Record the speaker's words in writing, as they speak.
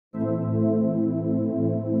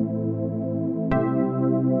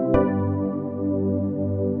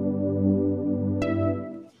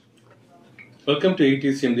Welcome to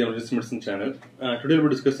AETCM, the Emergency Medicine channel. Today we'll be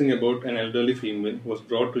discussing about an elderly female who was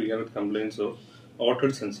brought to ER with complaints of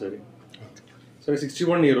altered sensory. So a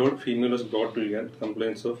 61-year-old female was brought to ER with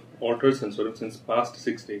complaints of altered sensory since past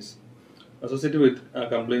 6 days, associated with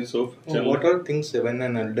complaints of... What are things when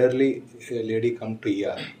an elderly lady come to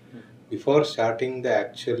ER? Before starting the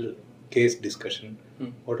actual case discussion,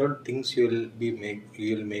 what are things you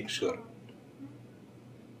will make sure?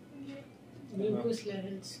 Glucose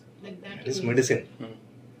levels, like that. It is medicine,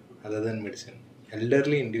 other than medicine.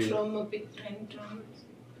 Elderly individual. Trauma, big time traumas.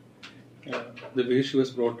 The way she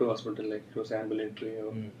was brought to hospital, like she was ambulatory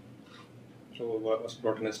or was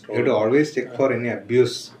brought in a stroller. You have to always check for any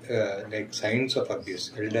abuse, like signs of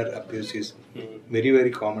abuse. Elder abuse is very,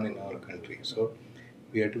 very common in our country. So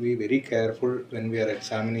we have to be very careful when we are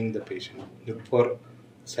examining the patient. Look for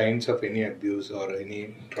signs of any abuse or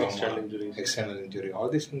any trauma, external injury. All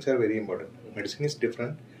these things are very important. Medicine is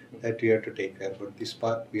different, that we have to take care, but this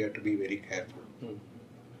part we have to be very careful.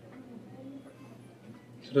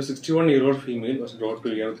 So the 61-year-old female was brought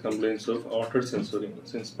to ER with complaints of altered sensory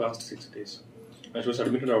since past 6 days. She was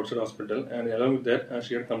admitted outside hospital, and along with that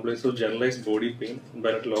she had complaints of generalized body pain and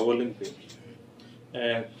bilateral lower limb pain.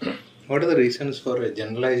 And what are the reasons for a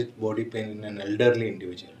generalized body pain in an elderly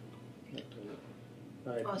individual?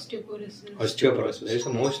 Osteoporosis. Osteoporosis. That is the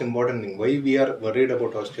most important thing. Why we are worried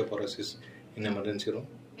about osteoporosis in emergency room?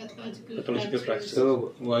 Pathological fracture.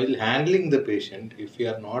 So while handling the patient, if we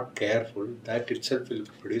are not careful, that itself will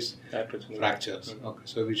produce fractures. Okay,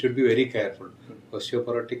 so we should be very careful.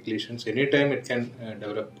 Osteoporotic lesions, anytime it can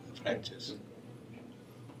develop fractures.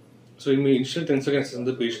 So in my initial 10 seconds,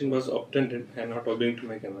 the patient was obtended and not obeying to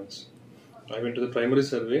make amends. I went to the primary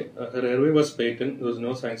survey. Her airway was patent. There was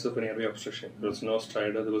no signs of any airway obstruction. There was no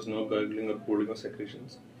stridor. There was no gurgling or pooling of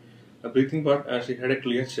secretions. A breathing part, she had a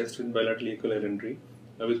clear chest with bilateral equal air entry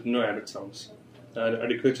with no added sounds.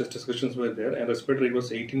 Adequate chest excursions were there, and respiratory rate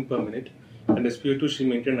was 18 per minute. And SpO2 she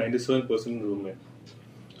maintained 97% in room air.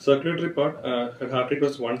 Circulatory part, her heart rate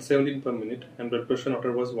was 117 per minute, and blood pressure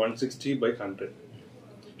noted was 160 by 100.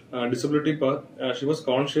 Disability part, she was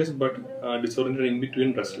conscious but disoriented in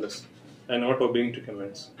between, restless, and not obeying to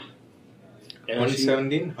commands.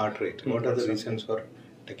 117 heart rate. What are the reasons for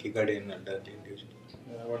tachycardia in elderly individuals?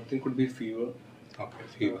 One thing could be fever. Okay,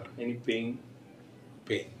 fever. Any pain.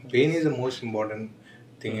 Pain is the most important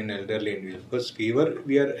thing in elderly individuals. Because fever,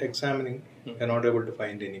 we are examining, we are not able to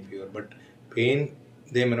find any fever. But pain,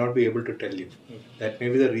 they may not be able to tell you. That may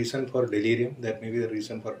be the reason for delirium. That may be the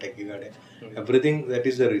reason for tachycardia. Everything, that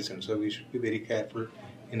is the reason. So we should be very careful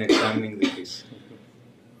in examining the case.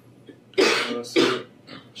 So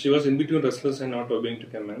she was in between restless and not obeying to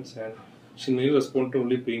commands, and she may respond to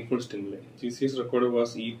only painful stimuli. GCS recorded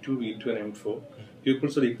was E2, V2 and M4.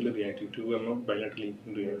 Pupils are equally reactive, 2 are not bilaterally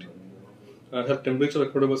reactive. Her temperature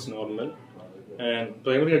recorded was normal, and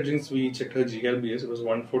primary adjuncts we checked her GRBS, it was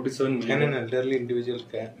 147 Can an elderly individual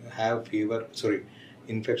have fever,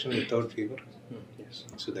 infection without fever? Yes.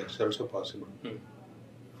 So that's also possible.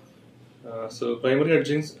 So primary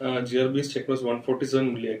adjuncts GRBS check was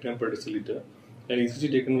 147 milligram per deciliter, and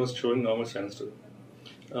ECG taken was showing normal standstill.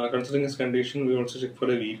 Considering this condition, we also checked for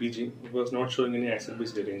a VBG. It was not showing any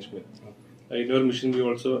acid-base derangement. In our machine, we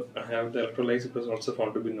also have the electrolytes. It was also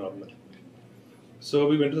found to be normal. So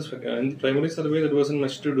we went to the in the primary survey. There wasn't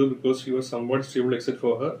much to do because she was somewhat stable except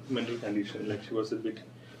for her mental condition, like she was a bit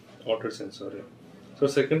altered sensory. So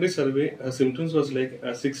secondary survey, her symptoms was like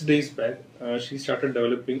 6 days back. She started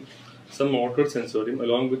developing some altered sensorium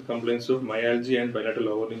along with complaints of myalgia and bilateral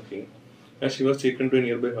lower limb pain, and she was taken to a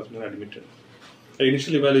nearby hospital and admitted. Her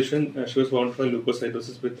initial evaluation, she was found for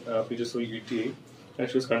leukocytosis with features of UTA, and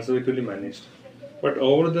she was conservatively managed. But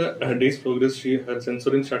over the day's progress, her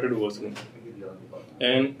sensorium started worsening,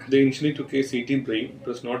 and they initially took a CT brain. It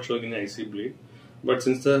was not showing any IC bleed. But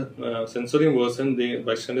since the sensorium worsened, they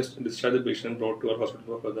bystanders discharged the patient and brought to our hospital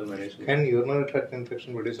for further management. Can urinary tract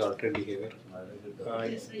infection produce altered behavior?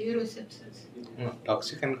 Yes, urosepsis. No,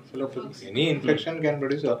 toxic encephalopathy. Any infection can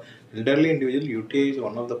produce. Elderly individual, UTI is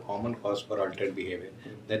one of the common cause for altered behavior.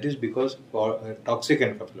 That is because of toxic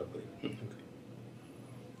encephalopathy.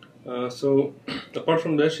 So apart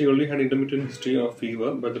from that, she only had intermittent history of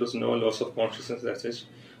fever, but there was no loss of consciousness as such,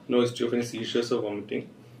 no history of any seizures or vomiting.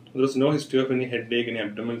 There was no history of any headache, any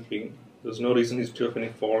abdominal pain. There was no recent history of any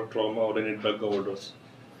fall, trauma, or any drug overdose.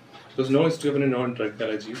 There was no history of any non-drug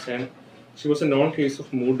allergies, and she was a known case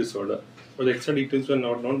of mood disorder. But the extra details were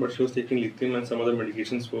not known, but she was taking lithium and some other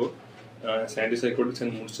medications for antipsychotics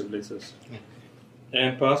and mood stabilizers.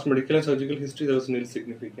 And past medical and surgical history, there was nil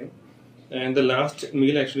significant. And the last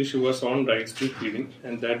meal, actually, she was on right speed feeding,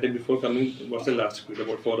 and that day before coming was the last feed,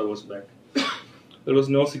 about 4 hours back. There was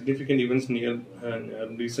no significant events near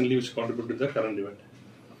recently which contributed to the current event.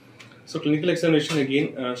 So clinical examination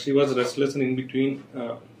again, she was restless and in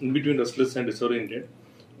between restless and disoriented.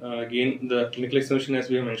 Again, the clinical examination, as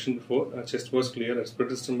we have mentioned before, chest was clear,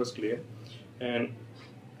 respiratory system was clear, and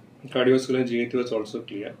cardiovascular and GIT was also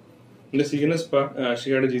clear. In the CNS part,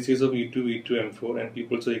 she had a GCS of E2, E2, M4, and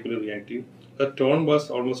pupils are equally reactive. Her tone was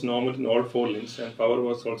almost normal in all 4 limbs, and power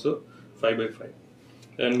was also 5/5.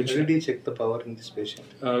 And which did you check the power in this patient?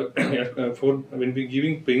 For when we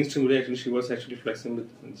giving pain stimuli, actually she was actually flexing with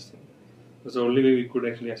this thing. That's the only way we could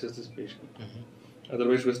actually assess this patient.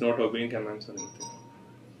 Otherwise, she was not obeying commands or anything.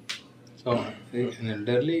 So, an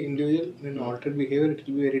elderly individual in altered behavior, it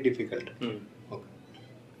will be very difficult. Okay.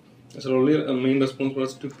 So only a main response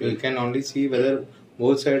was to pay. You can only see whether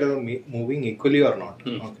both sides are moving equally or not.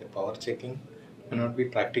 Okay, power checking may not be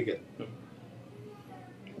practical.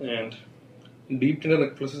 And deep tender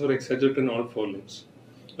reflexes were exaggerated in all 4 limbs.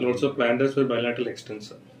 And also plantars were bilateral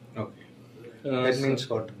extensor. Okay. That means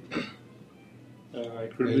what?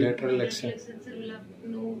 It could Bilateral Bilateral extensor. extensor will have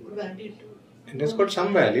no value to. It has got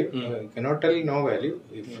some value. You cannot tell no value.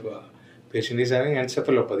 If patient is having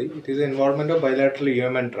encephalopathy, it is the involvement of bilateral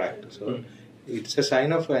human tract. So it's a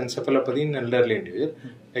sign of encephalopathy in elderly individual.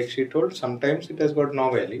 Like she told, sometimes it has got no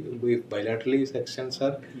value. If bilaterally is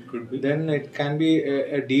extensor, then it can be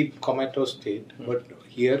a deep comatose state. But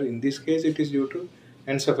here, in this case, it is due to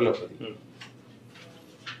encephalopathy.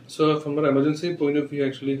 So from an emergency point of view,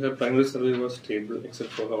 actually her primary survey was stable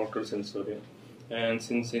except for her altered sensoria. And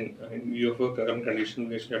since in view of her current condition,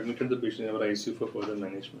 we actually admitted the patient in our ICU for further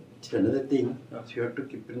management. So another thing, you have to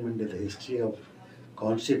keep in mind the history of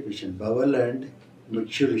constipation, bowel and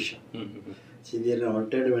micturition. See, they are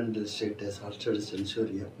altered mental status, altered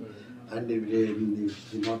sensoria, and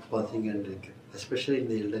if not passing, and especially in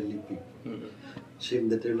the elderly people. So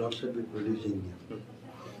that will also be producing.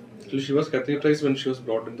 Actually, she was catheterized when she was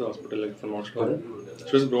brought into the hospital, like from hospital.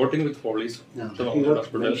 She was brought in with Foley's from the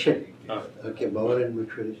hospital. Okay, bowel and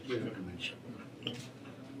micturition you have to mention.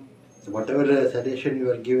 So whatever sedation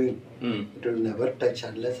you are giving, it will never touch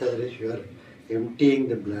unless you are emptying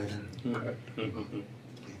the bladder.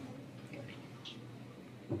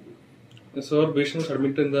 So our patient was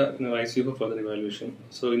admitted in the ICU for further evaluation.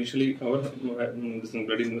 So initially our this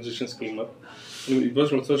blood investigations came up. And it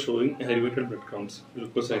was also showing elevated blood counts,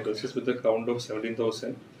 glucocytosis with a count of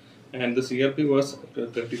 17,000, and the CRP was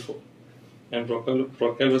 34, and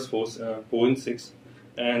procal was 0.6,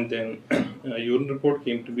 and then urine report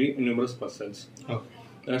came to be numerous pus.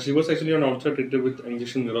 She was actually on outside treated with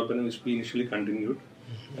injection neuropenem, which we initially continued,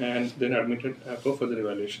 and then admitted for further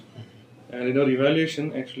evaluation. And in our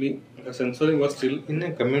evaluation, actually, the sensory was still in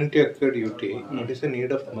a community acquired UT. What is the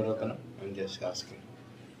need of neuropenem? I'm just asking.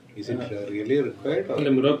 Is it really required? Or? The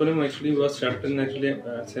neuropenem actually was shut in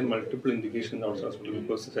say multiple indications outside hospital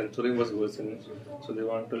because the sensory was worsening, so they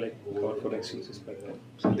want to cover for extensive spectrum.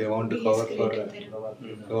 So they want to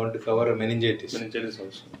cover meningitis. Meningitis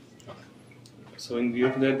also. So in view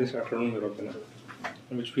of that, they started on neuropenem,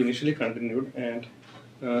 which we initially continued, and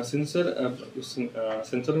since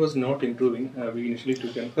sensor was not improving, we initially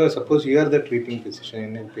took an. So suppose you are the treating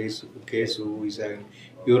physician in a case who is having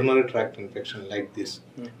urinary tract infection like this.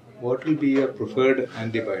 What will be your preferred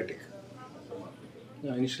antibiotic?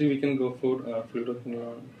 Initially, we can go for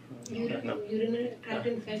fluoroquinolone. Urinary tract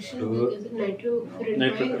infection, is it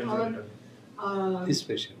nitrofurantoin or this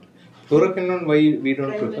patient. Fluoroquinolone, why we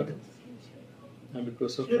don't prefer?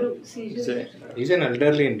 Because of he's an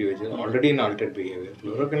elderly individual already in altered behavior.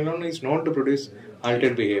 Fluoroquinolone is known to produce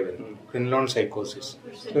altered behavior, quinolone psychosis.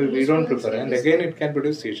 So we don't prefer, and again it can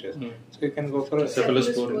produce seizures. So you can go for a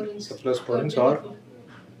cephalosporins or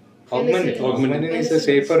augmentin. Augmentin is a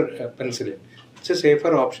safer penicillin. It's a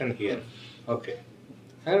safer option here. Okay.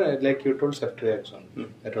 And like you told, ceftriaxone,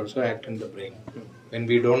 that also acts in the brain when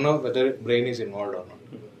we don't know whether brain is involved or not.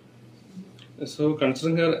 So,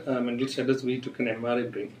 considering her mental status, we took an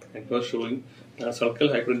MRI brain and it was showing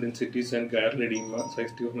sulcal hyperintensities and gyral edema,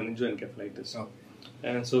 suggestive of meningoencephalitis.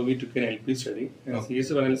 And so, we took an LP study, and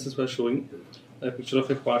CSF analysis was showing a picture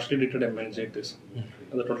of a partially treated meningitis.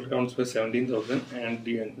 The total counts were 17,000, and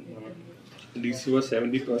DC was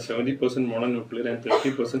 70% mononuclear and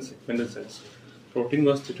 30% segmented cells. Protein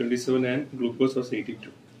was 27 and glucose was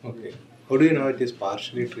 82. Okay. How do you know it is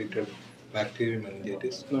partially treated? Bacterial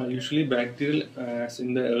meningitis? Usually bacterial, as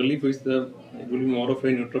in the early phase, it will be more of a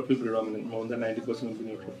neutrophil predominant, more than 90% will be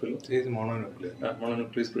neutrophil. It is mononuclear.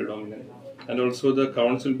 Mononuclear is predominant. And also the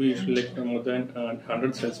counts will be usually more than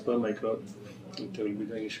 100 cells per micron. It will be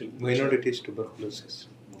the initial. Why not it is tuberculosis?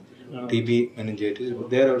 TB, meningitis, but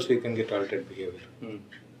there also you can get altered behavior.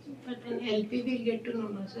 But in LP we'll get to know,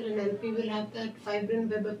 no, sir. In LP we'll have that fibrin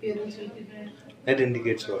web appearance will be there. That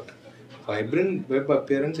indicates what? Fibrin web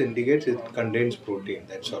appearance indicates it contains protein.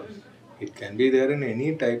 That's all. It can be there in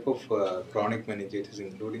any type of chronic meningitis,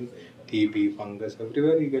 including TB, fungus,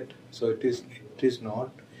 everywhere you get. So it is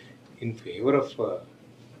not in favor of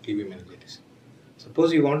TB meningitis.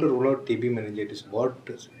 Suppose you want to rule out TB meningitis, what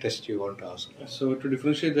test you want to ask? So to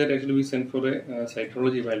differentiate that, actually we sent for a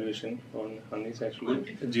cytology evaluation on Honey's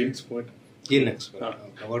actually a gene expert. Gene expert.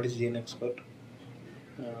 What is gene expert?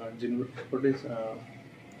 Gene expert is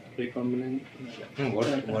recombinant.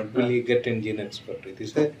 What will you get in gene expert? It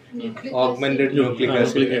is a Nucleic augmented acid. nucleic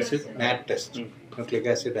Nucleic acid, acid. NAT test, nucleic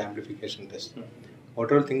acid amplification test.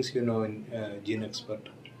 What all things you know in gene expert?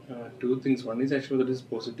 Two things. One is actually that is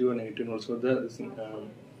positive and negative, and also the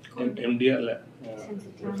MDR.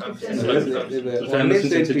 One is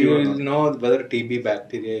that you will know whether TB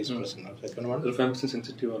bacteria is present. Second one, Rifampicin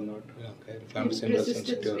sensitive or not. okay, rifampicin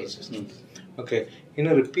sensitive or resistant. Okay, in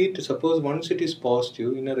a repeat, suppose once it is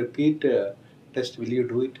positive, in a repeat test, will you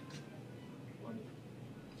do it?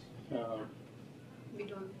 We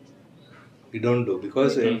don't. We don't do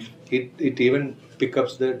because it even picks up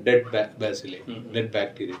the dead bacilli, dead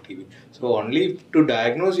bacteria TB. So only to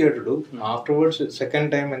diagnose you have to do. Afterwards,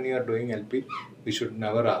 second time when you are doing LP, we should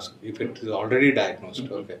never ask if it is already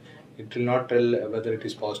diagnosed. Okay, it will not tell whether it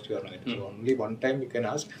is positive or negative. So only one time you can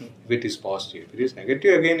ask if it is positive. If it is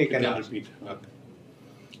negative, again you can ask. Repeat. Okay.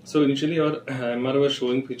 So initially our MR was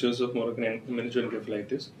showing features of Moroccan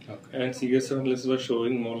meningoencephalitis, and CSF analysis was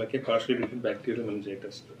showing more like a partially treated bacterial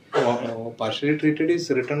meningitis. Partially treated is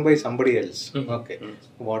written by somebody else. Okay.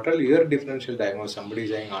 What are your differential diagnosis? Somebody is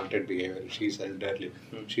saying altered behavior. She is elderly.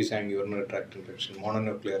 She is saying urinary tract infection,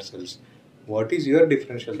 mononuclear cells. What is your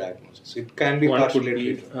differential diagnosis? It can be One partially could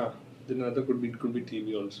be, treated. then another could be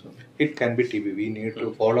TB also. It can be TB. We need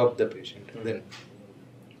to follow up the patient. Then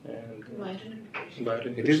And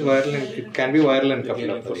Viral. it is viral. It can be viral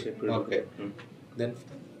encephalopathy. Again, Okay. Then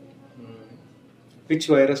which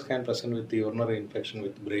virus can present with the urinary infection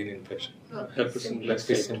with brain infection? herpes simplex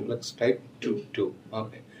Herpes type 2. simplex type 2.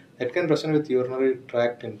 Okay. That can present with urinary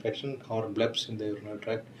tract infection or blebs in the urinary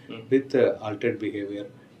tract with altered behavior,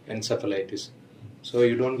 encephalitis. So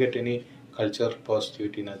you don't get any culture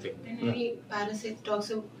positivity, nothing. And any parasite,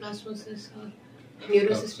 toxoplasmosis or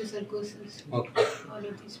neurocysticercosis. Okay. All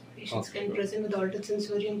of these patients can present with altered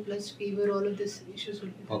sensorium plus fever. All of these issues will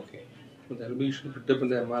be there. Okay. So that will be usually picked up in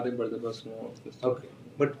the MRI, but there was no. Okay.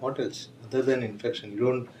 But what else? Other than infection, you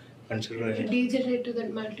don't consider It any degenerated to that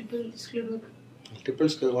multiple sclerosis. multiple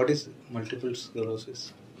sclerosis. What is multiple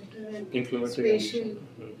sclerosis? Inflammatory Spatial.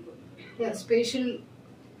 Yeah, spatial.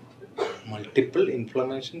 Multiple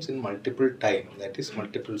inflammations in multiple time. That is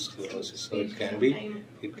multiple sclerosis. So it can be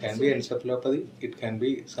encephalopathy. It can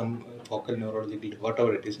be some focal neurological,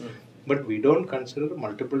 whatever it is. But we don't consider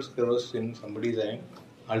multiple sclerosis in somebody saying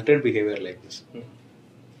altered behavior like this.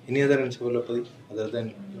 Any other encephalopathy other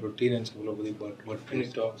than routine encephalopathy? What Any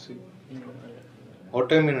is toxic.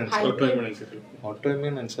 autoimmune encephalopathy? Autoimmune encephalopathy.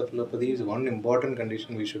 Autoimmune encephalopathy is one important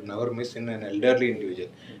condition we should never miss in an elderly individual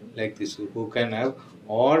like this who can have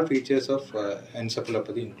all features of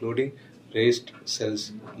encephalopathy, including raised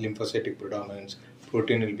cells, lymphocytic predominance,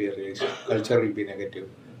 protein will be raised, culture will be negative.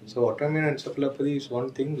 So autoimmune encephalopathy is one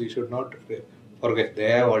thing we should not forget. They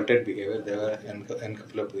have altered behavior, they have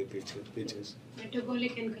encephalopathy features.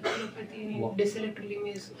 Metabolic encephalopathy,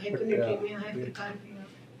 dyslipidemia, hyponatremia, hypercarbia.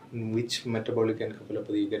 In which metabolic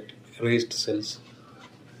encephalopathy you get raised cells?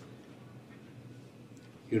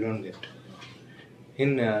 You don't get.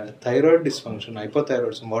 In thyroid dysfunction,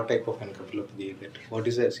 hypothyroidism, what type of encephalopathy you get? What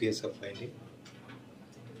is the CSF finding?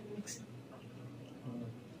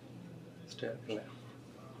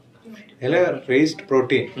 Raised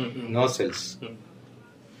protein, no cells.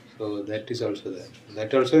 So that is also there.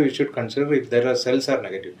 That also we should consider if there are cells are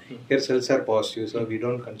negative. Here cells are positive, so we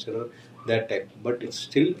don't consider that type. But it's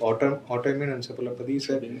still autoimmune encephalopathy is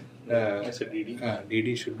a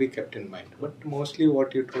DD should be kept in mind. But mostly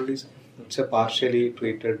what you told is it's a partially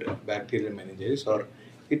treated bacterial meningitis or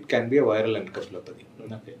it can be a viral encephalopathy.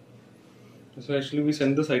 Okay. So actually we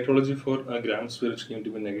sent the cytology for gram smear which came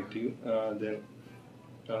to be negative. Then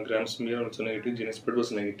gram smear also negative, gene spread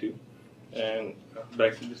was negative, and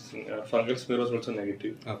fungal smear was also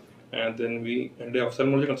negative. Okay. And then we had the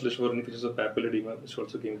ophthalmology consultation for any features of papilledema which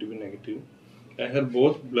also came to be negative. And her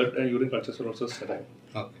both blood and urine cultures were also sterile.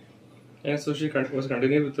 Okay. And so she was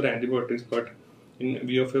continuing with her antibiotics, but in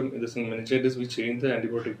view of this meningitis, we changed the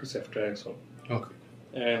antibiotic to ceftriaxone. Okay.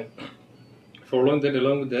 And following that,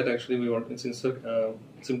 along with that, actually, we want since the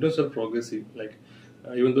symptoms are progressive, like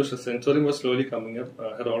Even though her sensorium was slowly coming up,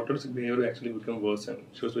 her altered behavior actually became worse, and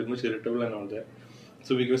she was very much irritable and all that.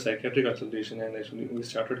 So we gave psychiatric consultation, and actually we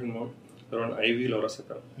started him on IV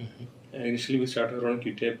lorazepam. And initially we started her on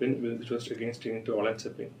quetiapine, which was against into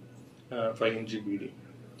olanzapine, 5 mg BD.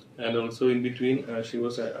 And also in between, she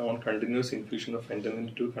was on continuous infusion of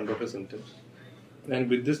fentanyl to control her symptoms. And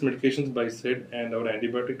with this medications by side and our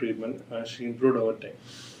antibiotic treatment, she improved over time.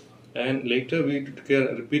 And later we took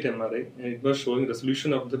a repeat MRI, and it was showing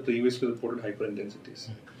resolution of the previously reported hyperintensities.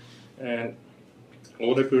 And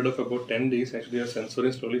over a period of about 10 days, actually her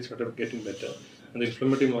sensorium slowly started getting better, and the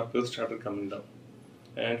inflammatory markers started coming down.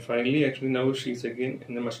 And finally, actually now she's again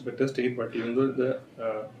in a much better state, but even though the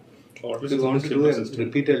Do you want to do a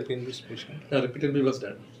repeat LP in this patient? Repeat LP was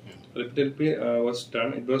done. Repeat LP was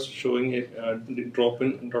done. It was showing a drop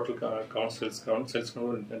in total count, cells count. It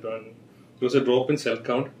was a drop in cell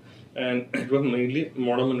count, and it was mainly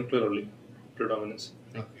monomolecular only predominance.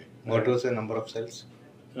 Okay. What was the number of cells?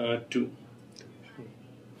 2.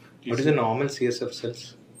 What is the normal CSF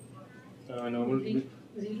cells? Normal will be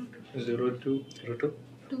 0 to 2.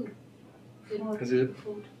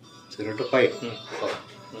 0 to 5. 4.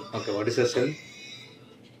 Okay, what is the cell?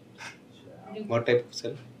 What type of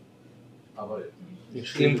cell?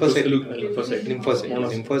 Lymphocyte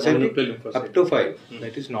up to 5.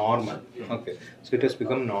 That is normal. Okay, so it has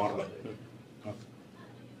become normal.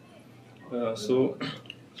 Okay. So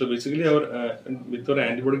basically, our with our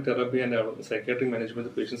antibiotic therapy and our psychiatric management,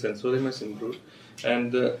 the patient's sensorium has improved, and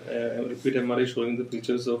the repeat MRI showing the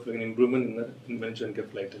features of an improvement in the mentioned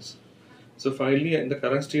encephalitis. So finally, in the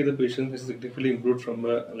current state, the patient has significantly improved from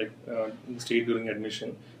the state during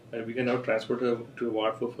admission, and we can now transport her to a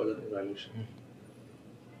ward for further evaluation.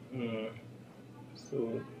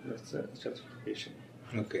 So that's the justification.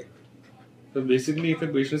 Okay. So basically, if a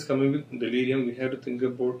patient is coming with delirium, we have to think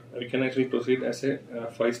about, we can actually proceed as a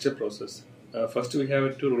 5-step process. First, we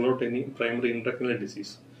have to rule out any primary intracranial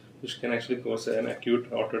disease, which can actually cause an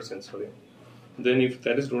acute altered sensorium. Then if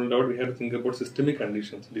that is ruled out, we have to think about systemic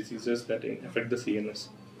conditions, diseases that affect the CNS.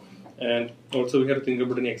 And also we have to think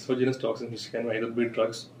about any exogenous toxins, which can either be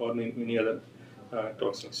drugs or any other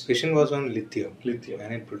toxins. Patient was on lithium.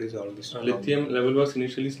 And it produced all this. Lithium level was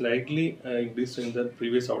initially slightly increased in the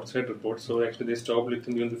previous outside report, so actually they stopped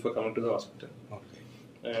lithium even before coming to the hospital. Okay.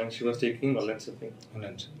 And she was taking olanzapine.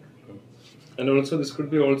 Olanzapine. And also this could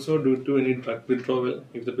be also due to any drug withdrawal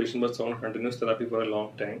if the patient was on continuous therapy for a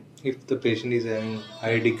long time. If the patient is having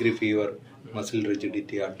high degree fever, muscle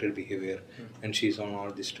rigidity, altered behavior, and she is on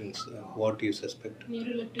all these things, what do you suspect?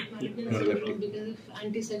 Neuroleptic malignancy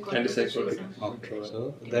because of antipsychotic. Okay,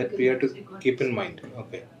 so that we have to keep in mind.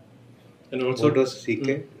 Okay. And also, what was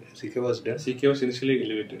CK? CK was done? CK was initially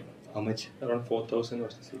elevated. How much? Around 4,000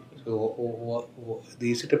 was the CK. So,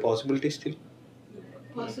 is it a possibility still?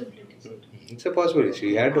 Possibilities. It's a possibility.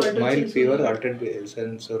 She had mild fever, altered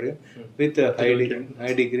sensorium with a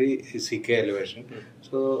high degree CK elevation.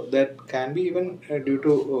 So that can be even due to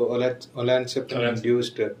olanzapine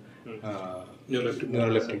induced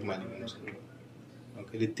neuroleptic malignancy.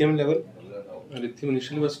 Okay, lithium level? Lithium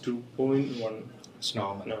initially was 2.1. It's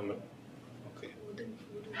normal. Okay.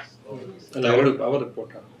 Our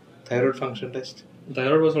report. Thyroid function test?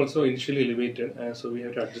 Thyroid was also initially elevated, so we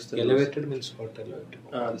have to adjust the elevated means what elevated?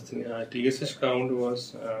 TSH count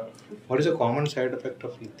was... what is a common side effect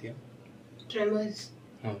of lithium? Tremors.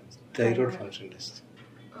 Thyroid function test.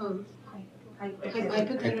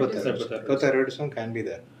 Hypothyroidism. Hypothyroidism can be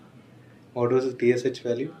there. What was the TSH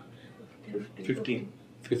value? 15.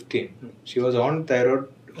 She was on thyroid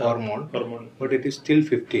hormone, but it is still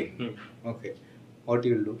 15. Okay. What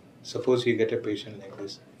you will do? Suppose you get a patient like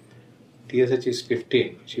this. TSH is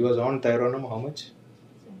 15. She was on Thyronum how much?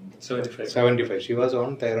 75. She was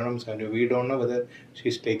on Thyronum 70. We don't know whether she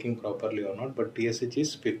is taking properly or not, but TSH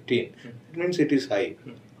is 15. It means it is high.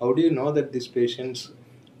 How do you know that this patient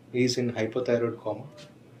is in hypothyroid coma?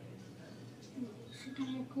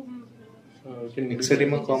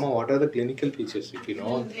 Ectodermal coma, what are the clinical features? If you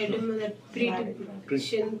know, Edema, that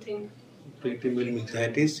pre-depression thing.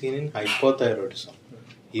 That is seen in hypothyroidism.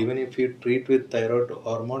 Even if you treat with thyroid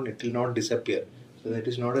hormone, it will not disappear. So that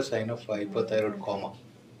is not a sign of hypothyroid coma.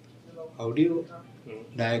 How do you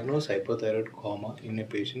diagnose hypothyroid coma in a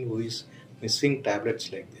patient who is missing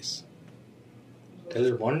tablets like this?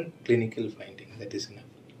 Tell one clinical finding, that is enough.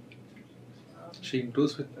 She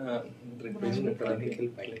improves with clinical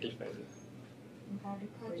finding.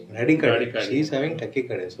 Bradycardia. She is having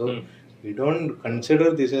tachycardia. So we don't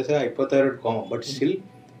consider this as a hypothyroid coma, but still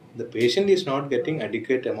the patient is not getting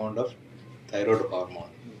adequate amount of thyroid hormone,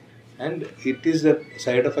 and it is the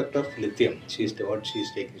side effect of lithium. What she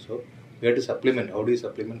is taking. So We had to supplement. How do you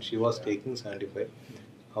supplement? She was taking 75.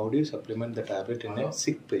 How do you supplement the tablet in a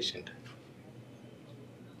sick patient?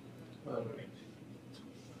 You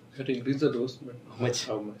have to increase the dose, but How much?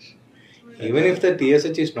 How much? Even if the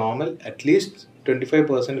TSH is normal, at least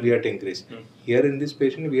 25% we have to increase. Here in this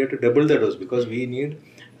patient, we have to double the dose because we need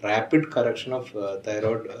rapid correction of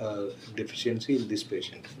thyroid deficiency in this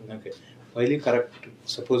patient. Okay. While you correct,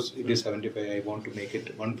 suppose it is 75, I want to make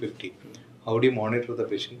it 150. How do you monitor the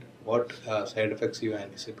patient? What side effects you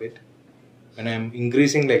anticipate when I am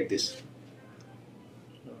increasing like this?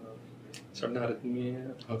 Sudden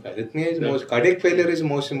arrhythmia. Okay, arrhythmia is most, cardiac failure is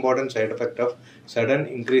most important side effect of sudden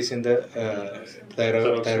increase in the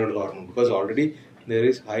thyroid hormone, because already there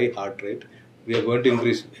is high heart rate. We are going to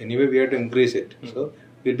increase, anyway we have to increase it. So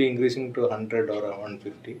we'll be increasing to 100 or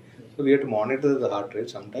 150. So we have to monitor the heart rate.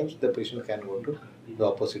 Sometimes the patient can go to the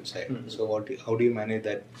opposite side. So how do you manage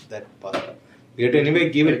that part? We have to anyway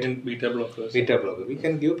give it Beta blockers. Beta blocker. We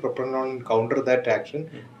can give propranolol and counter that action.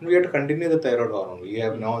 And we have to continue the thyroid hormone. We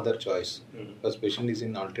have no other choice because patient is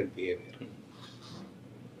in altered behavior.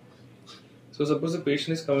 So suppose the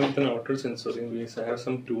patient is coming with an altered sensorium, we have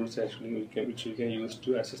some tools actually which we can use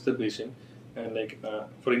to assess the patient and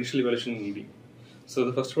for initial evaluation in ED. So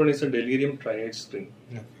the first one is a delirium triad screen.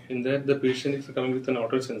 In that the patient is coming with an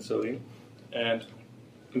altered sensorium and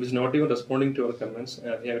if is not even responding to our comments,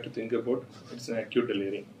 we have to think about it's an acute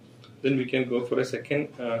delirium. Then we can go for a second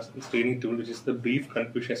screening tool, which is the brief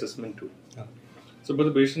confusion assessment tool. So, but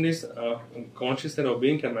the patient is conscious and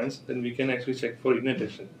obeying commands, then we can actually check for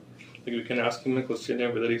inattention. Like we can ask him a question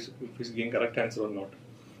whether if he's giving correct answer or not.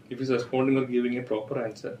 If he's responding or giving a proper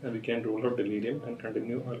answer, then we can rule out delirium and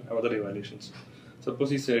continue our other evaluations.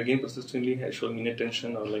 Suppose he's again persistently showing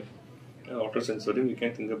inattention or altered sensorium, we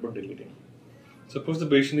can think about delirium. Suppose the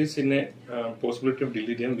patient is in a possibility of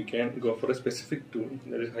delirium, we can go for a specific tool,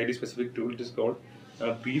 that is highly specific tool. It is called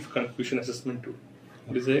brief confusion assessment tool.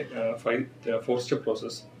 It is a 4-step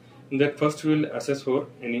process. In that first we will assess for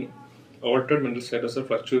any altered mental status or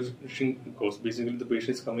fluctuation cause. Basically the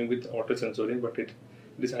patient is coming with altered sensorium, but it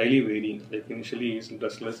is highly varying. Like initially he is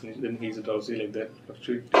restless, then he is drowsy, like that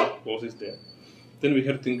fluctuating cause is there. Then we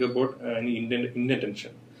have to think about any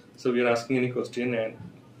inattention. So we are asking any question and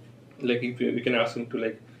if we can ask him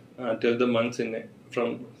to tell the months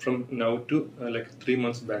from now to 3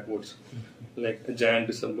 months backwards, like Jan,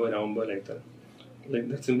 December, November, like that. Like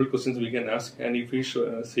that simple questions we can ask, and if he's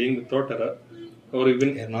saying without error, or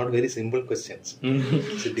even they are not very simple questions.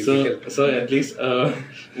 It's difficult. So at least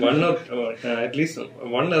one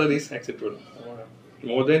error is acceptable.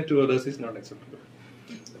 More than 2 errors is not acceptable.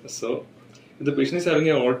 So if the patient is having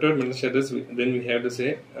an altered mental status, then we have to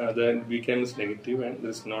say the VCAM is negative and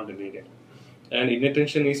there is not delirium. And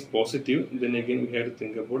inattention is positive, then again we have to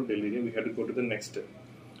think about delirium. We have to go to the next step.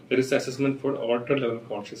 There is assessment for altered level of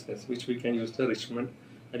consciousness, which we can use the Richmond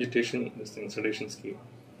agitation sedation scale.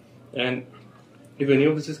 And if any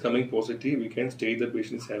of this is coming positive, we can state the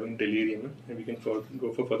patient is having delirium and we can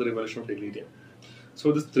go for further evaluation of delirium.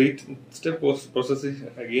 So this 3-step process is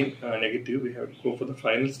again negative. We have to go for the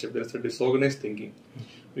final step. There is a disorganized thinking.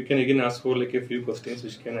 We can again ask for a few questions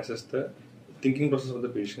which can assess the thinking process of the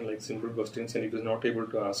patient, like simple questions, and if he is not able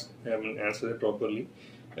to answer it properly,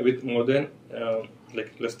 with more than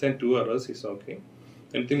less than 2 errors is okay.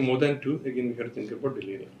 Anything more than 2, again we have to think about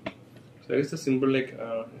delirium. So that is the simple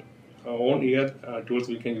our own ear tools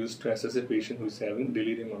we can use to assess a patient who is having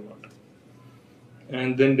delirium or not.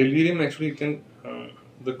 And then delirium actually can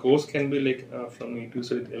the cause can be from A to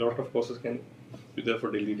Z. A lot of causes can be there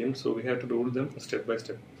for delirium, so we have to rule them step by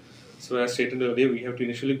step. So as stated earlier, we have to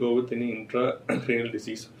initially go with any intracranial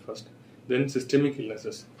disease first, then systemic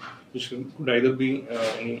illnesses, which could either be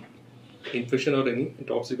any infection or any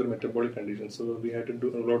toxic or metabolic conditions. So we have to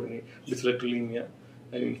rule out any dyslipidemia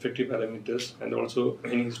and infective parameters, and also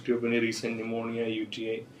any history of any recent pneumonia,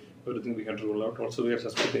 UTI. Everything we have to rule out. Also, we are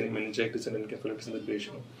suspecting meningitis and encephalitis in the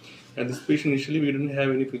patient. And this patient initially we didn't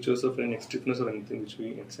have any features of any stiffness or anything which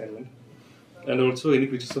we examined, and also any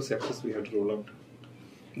features of sepsis we have to rule out.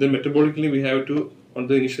 Then metabolically we have to, on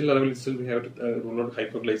the initial level itself, we have to rule out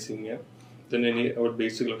hypoglycemia. Then our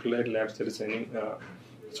basic electrolyte labs, there is any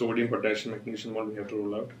sodium, potassium, magnesium, all we have to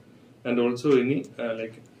rule out, and also any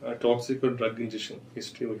toxic or drug ingestion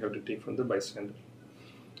history we have to take from the bystander.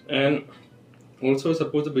 And also,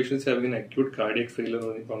 suppose the patient is having an acute cardiac failure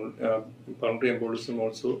or any pulmonary embolism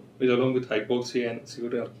also, along with hypoxia and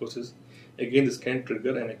severe narcosis, again this can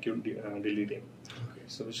trigger an acute delirium. Okay.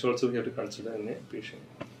 So which also we have to consider in a patient.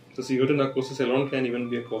 So severe narcosis alone can even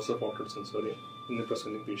be a cause of altered sensorium in the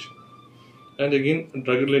presenting patient. And again,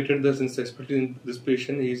 drug related, since especially in this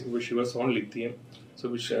patient, she was on lithium, So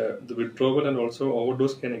which the withdrawal and also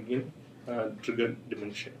overdose can again trigger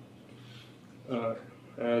dementia.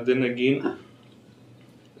 Then again,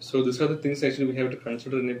 so these are the things actually we have to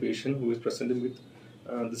consider in a patient who is presenting with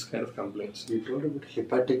this kind of complaints. We told about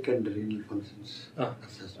hepatic and renal functions.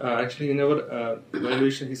 Actually, in our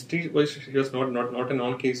evaluation history, he was not a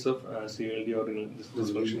non-case of CLD or renal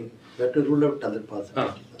dysfunction. We have to rule out other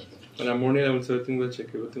possibilities. And ammonia levels, everything was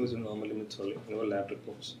checked. Everything was in normal limits only in our lab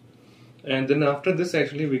reports. And then after this,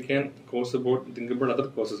 actually, we can think about other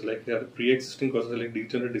causes like there are pre-existing causes like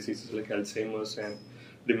degenerative diseases like Alzheimer's and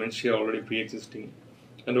dementia already pre-existing,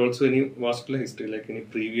 and also any vascular history like any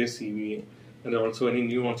previous CVA, and also any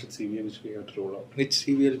new onset CVA which we have to roll out. Which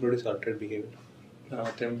CVA will produce altered behavior?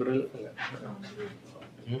 Temporal,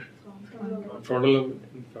 frontal lobe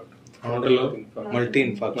infarct.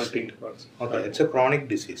 Multi-infarcts. Okay, it's a chronic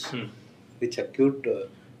disease. Which acute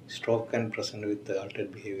stroke can present with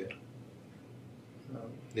altered behavior.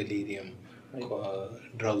 Delirium,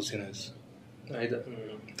 drowsiness. Either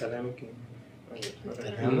thalamic.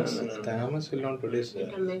 Thalamus will not produce.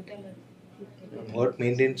 What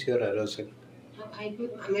maintains your arousal?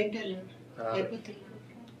 Reticular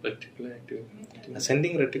activity.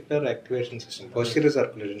 Ascending reticular activation system, posterior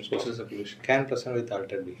circulation can present with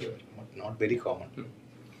altered behavior, but not very common.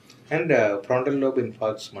 And frontal lobe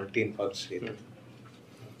infarcts, multi-infarcts.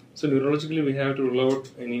 So neurologically, we have to rule out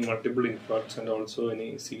any multiple infarcts and also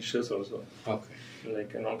any seizures also. Okay.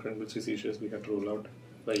 Like non-convulsive seizures, we have to rule out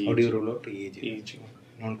by EEG. How do you rule out EEG? EEG.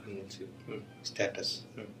 Non-convulsive status.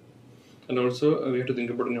 And also we have to think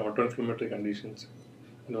about any autoinflammatory conditions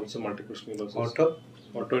and also multiple sclerosis.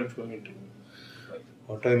 Autoinflammatory.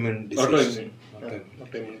 Autoimmune disease.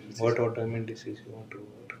 Autoimmune disease. What autoimmune disease you want to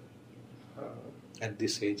rule out at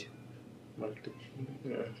this age? Multiple.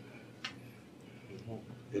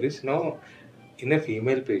 There is no, in a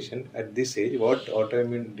female patient at this age, what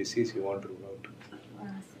autoimmune disease you want to rule out?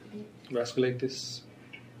 Vasculitis.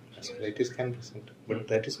 Vasculitis can present, but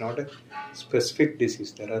that is not a specific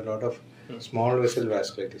disease. There are a lot of small vessel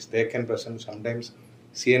vasculitis. They can present sometimes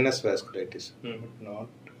CNS vasculitis. Not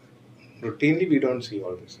routinely, we don't see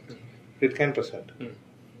all this. It can present.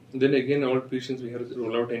 Then again, all patients we have to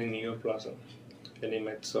rule out any neoplasm, any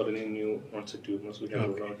mets or any new onset tumors we have to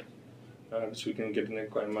rule out. Which we can get in a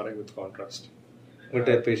MRI with contrast. But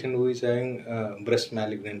a patient who is having breast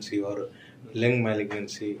malignancy or lung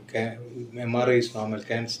malignancy, MRI is normal,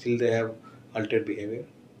 can still they have altered behavior?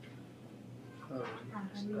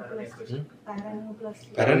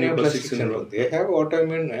 Paraneoplastic syndrome. They have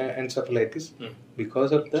autoimmune encephalitis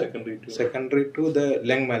because of the secondary to the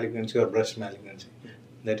lung malignancy or breast malignancy.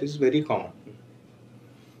 That is very common.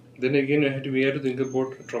 Then again, we have to think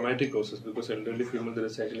about traumatic causes because elderly female there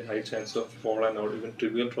is actually high chance of fall and out. Even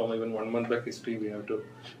trivial trauma, even 1 month back history, we have to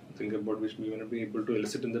think about which we want to be able to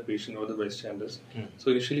elicit in the patient or the bystanders.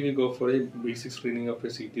 So initially we go for a basic screening of a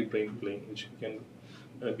CT brain plane, which can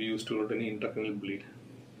be used to rule out any intracranial bleed.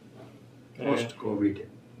 Post-COVID.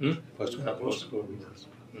 Post-COVID.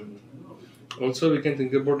 Also, we can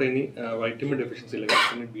think about any vitamin deficiency like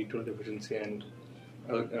vitamin B12 deficiency and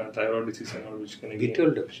thyroid disease and all, which can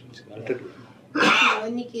B12 deficiency, altered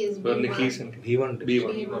Wernicke's and B1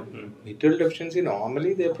 deficiency. B12 deficiency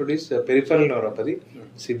normally they produce peripheral neuropathy.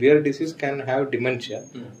 Severe disease can have dementia.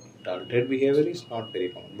 Altered behavior is not very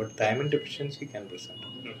common, but thiamine deficiency can present.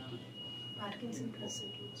 Parkinson plus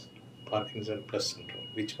syndrome. Parkinson plus syndrome.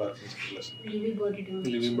 Which Parkinson plus? Lewy body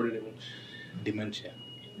dementia. Dementia.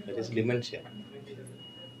 That is dementia.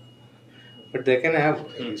 But they can have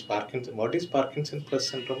Parkinson. What is Parkinson plus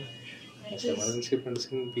syndrome? As emergency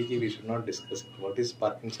medicine PG, we should not discuss it. What is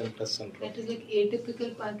Parkinson plus syndrome? That is like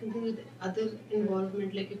atypical Parkinson with other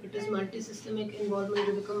involvement. Like if it is multisystemic involvement,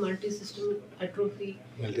 it become multisystem atrophy.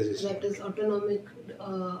 That is autonomic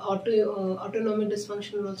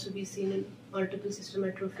dysfunction will also be seen in multiple system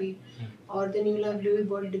atrophy. Or then you will have Lewy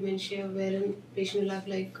body dementia, wherein patient will have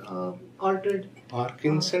like altered.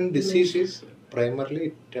 Parkinson disease is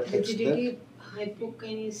primarily it affects rigidity,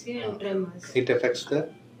 hypokinesia, and tremors. It affects the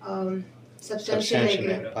substantial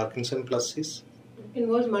nigra. Parkinson plus is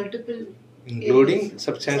involves multiple, including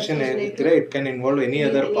substantial nigra. It can involve any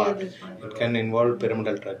other part. It can involve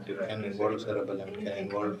pyramidal tract. It can involve cerebellum. It can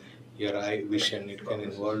involve your eye vision. It can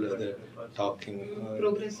involve the talking.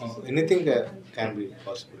 Anything can be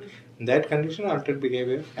possible. In that condition, altered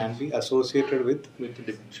behavior can be associated with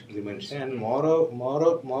dementia, and more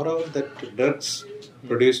of that drugs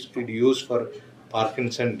produced used for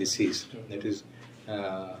Parkinson disease. That is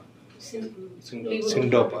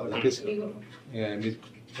syndopa. That is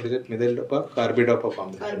what is it? Methyl-dopa, carbidopa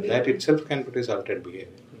combination. That itself can produce altered behavior.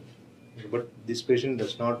 But this patient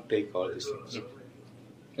does not take all these things.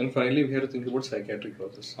 And finally, we have to think about psychiatric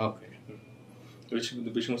causes. Okay. Which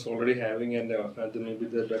the patient was already having, and maybe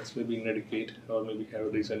the drugs may be inadequate or maybe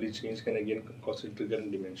have recently changed, can again cause it trigger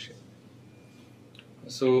in dementia.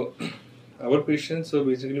 So, our patients, so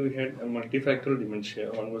basically we had a multifactorial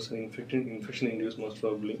dementia. One was an infection induced most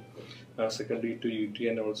probably, secondary to UT,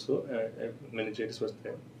 and also meningitis was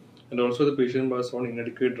there. And also the patient was on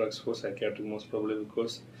inadequate drugs for psychiatric most probably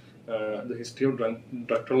because the history of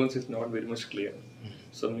drug tolerance is not very much clear.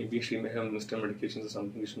 So maybe she may have missed her medications or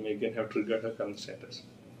something which may again have triggered her current status.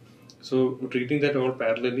 So treating that all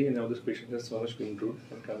parallelly, and now this patient has so much been improved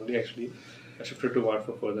and currently actually shifted to ward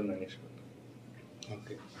for further management.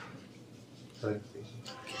 Okay.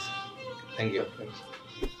 Thank you. Thanks.